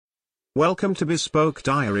Welcome to Bespoke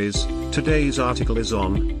Diaries. Today's article is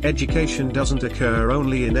on Education Doesn't Occur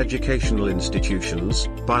Only in Educational Institutions,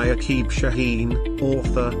 by Aqib Shaheen,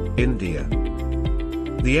 author, India.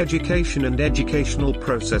 The education and educational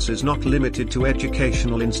process is not limited to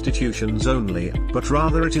educational institutions only, but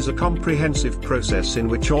rather it is a comprehensive process in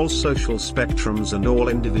which all social spectrums and all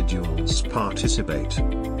individuals participate.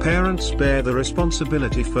 Parents bear the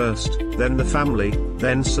responsibility first, then the family,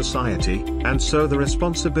 then society, and so the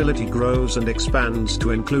responsibility grows and expands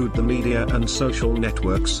to include the media and social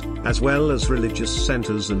networks, as well as religious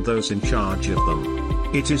centers and those in charge of them.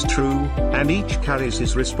 It is true, and each carries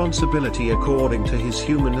his responsibility according to his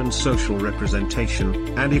human and social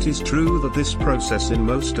representation, and it is true that this process in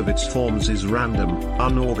most of its forms is random,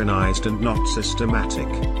 unorganized and not systematic.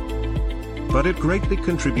 But it greatly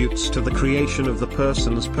contributes to the creation of the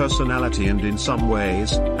person's personality and in some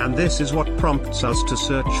ways, and this is what prompts us to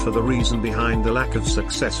search for the reason behind the lack of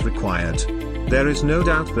success required. There is no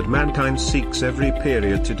doubt that mankind seeks every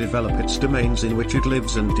period to develop its domains in which it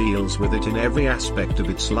lives and deals with it in every aspect of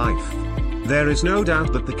its life. There is no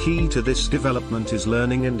doubt that the key to this development is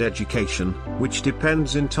learning and education, which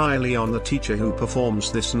depends entirely on the teacher who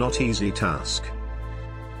performs this not easy task.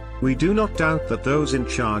 We do not doubt that those in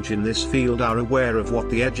charge in this field are aware of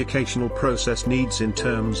what the educational process needs in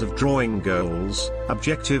terms of drawing goals,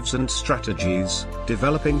 objectives and strategies,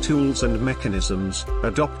 developing tools and mechanisms,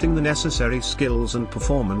 adopting the necessary skills and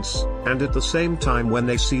performance, and at the same time when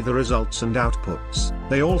they see the results and outputs,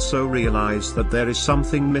 they also realize that there is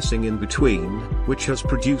something missing in between, which has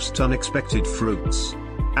produced unexpected fruits.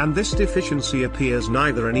 And this deficiency appears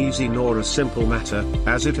neither an easy nor a simple matter,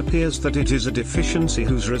 as it appears that it is a deficiency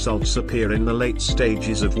whose results appear in the late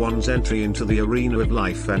stages of one's entry into the arena of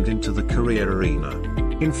life and into the career arena.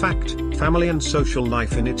 In fact, family and social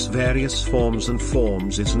life in its various forms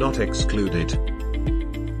is not excluded.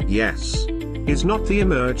 Yes. Is not the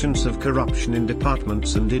emergence of corruption in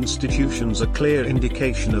departments and institutions a clear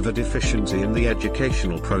indication of a deficiency in the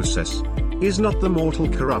educational process? Is not the mortal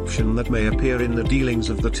corruption that may appear in the dealings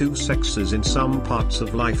of the two sexes in some parts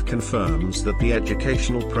of life confirms that the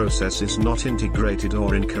educational process is not integrated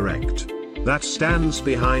or incorrect? That stands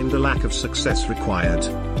behind the lack of success required.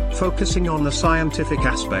 Focusing on the scientific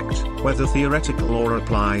aspect, whether theoretical or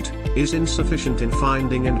applied, is insufficient in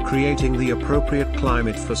finding and creating the appropriate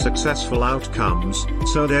climate for successful outcomes,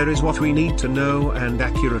 so there is what we need to know and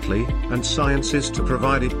accurately, and science is to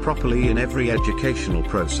provide it properly in every educational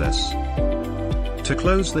process. To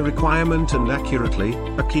close the requirement and accurately,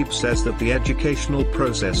 Aqib says that the educational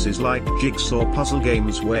process is like jigsaw puzzle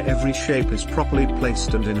games where every shape is properly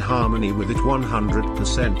placed and in harmony with it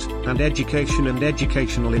 100%, and education and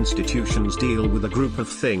educational institutions deal with a group of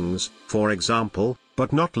things, for example,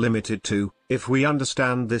 but not limited to. If we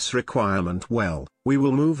understand this requirement well, we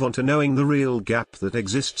will move on to knowing the real gap that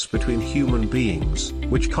exists between human beings,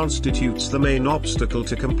 which constitutes the main obstacle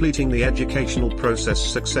to completing the educational process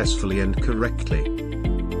successfully and correctly.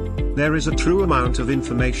 There is a true amount of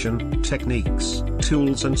information, techniques,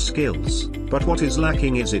 tools and skills, but what is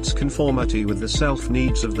lacking is its conformity with the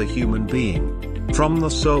self-needs of the human being. From the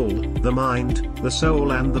soul, the mind, the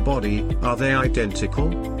soul and the body, are they identical?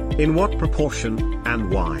 In what proportion,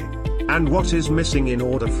 and why? And what is missing in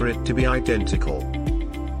order for it to be identical?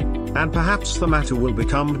 And perhaps the matter will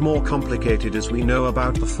become more complicated as we know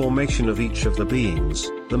about the formation of each of the beings,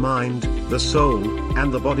 the mind, the soul,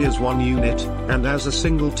 and the body as one unit, and as a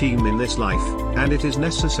single team in this life, and it is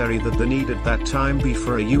necessary that the need at that time be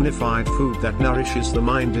for a unified food that nourishes the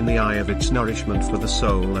mind in the eye of its nourishment for the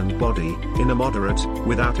soul and body, in a moderate,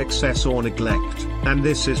 without excess or neglect, and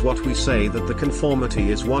this is what we say that the conformity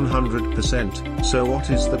is 100%, so what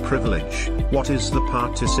is the privilege, what is the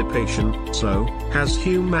participation, so, has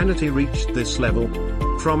humanity reached this level?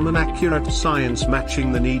 From an accurate science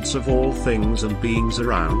matching the needs of all things and beings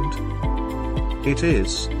around? It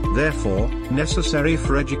is, therefore, necessary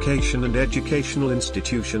for education and educational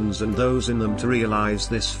institutions and those in them to realize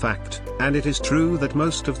this fact, and it is true that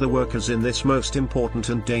most of the workers in this most important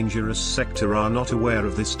and dangerous sector are not aware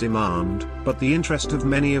of this demand, but the interest of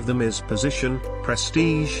many of them is position,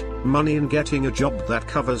 prestige, money and getting a job that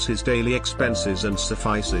covers his daily expenses and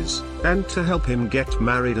suffices, and to help him get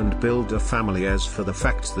married and build a family, as for the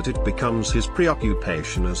fact that it becomes his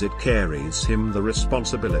preoccupation as it carries him the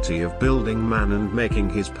responsibility of building man and making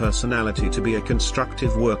his personality to be a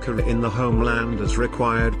constructive worker in the homeland as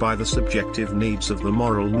required by the subjective needs of the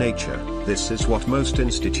moral nature. This is what most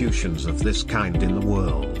institutions of this kind in the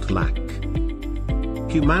world lack.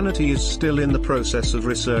 Humanity is still in the process of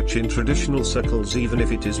research in traditional circles, even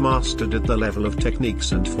if it is mastered at the level of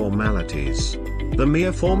techniques and formalities. The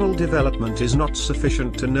mere formal development is not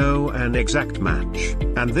sufficient to know an exact match,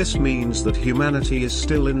 and this means that humanity is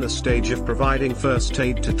still in the stage of providing first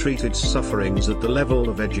aid to treat its sufferings at the level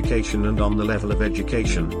of education and on the level of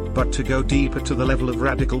education, but to go deeper to the level of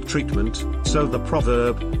radical treatment, so the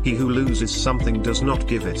proverb, "He who loses something does not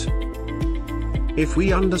give it." If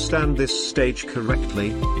we understand this stage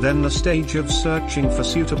correctly, then the stage of searching for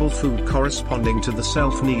suitable food corresponding to the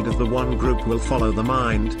self-need of the one group will follow the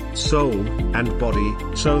mind, soul, and body,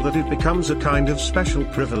 so that it becomes a kind of special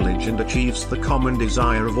privilege and achieves the common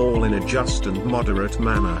desire of all in a just and moderate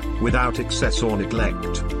manner, without excess or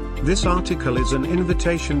neglect. This article is an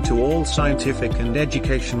invitation to all scientific and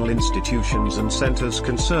educational institutions and centers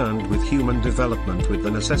concerned with human development with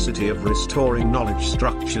the necessity of restoring knowledge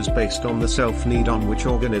structures based on the self-need on which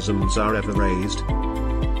organisms are ever raised.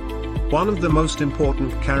 One of the most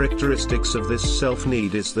important characteristics of this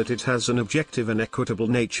self-need is that it has an objective and equitable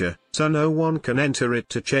nature, so no one can enter it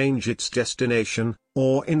to change its destination,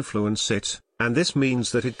 or influence it, and this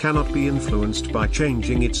means that it cannot be influenced by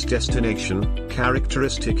changing its destination,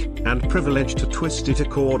 characteristic, and privilege to twist it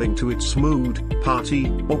according to its mood,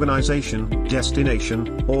 party, organization,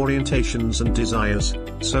 destination, orientations and desires,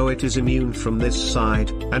 so it is immune from this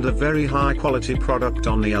side, and a very high quality product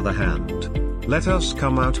on the other hand. Let us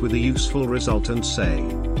come out with a useful result and say: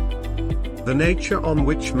 the nature on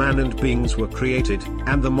which man and beings were created,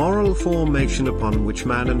 and the moral formation upon which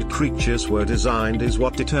man and creatures were designed is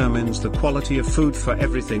what determines the quality of food for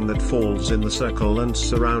everything that falls in the circle and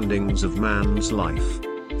surroundings of man's life.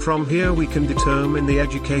 From here we can determine the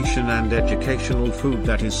education and educational food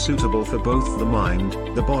that is suitable for both the mind,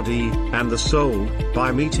 the body, and the soul,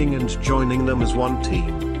 by meeting and joining them as one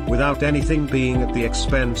team, without anything being at the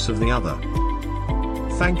expense of the other.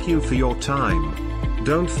 Thank you for your time.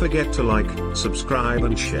 Don't forget to like, subscribe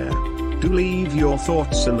and share. Do leave your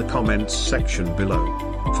thoughts in the comments section below.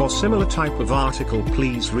 For similar type of article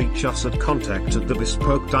please reach us at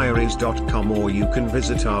contact@thebespokediaries.com, or you can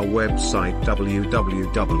visit our website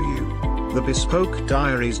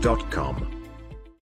www.thebespokediaries.com.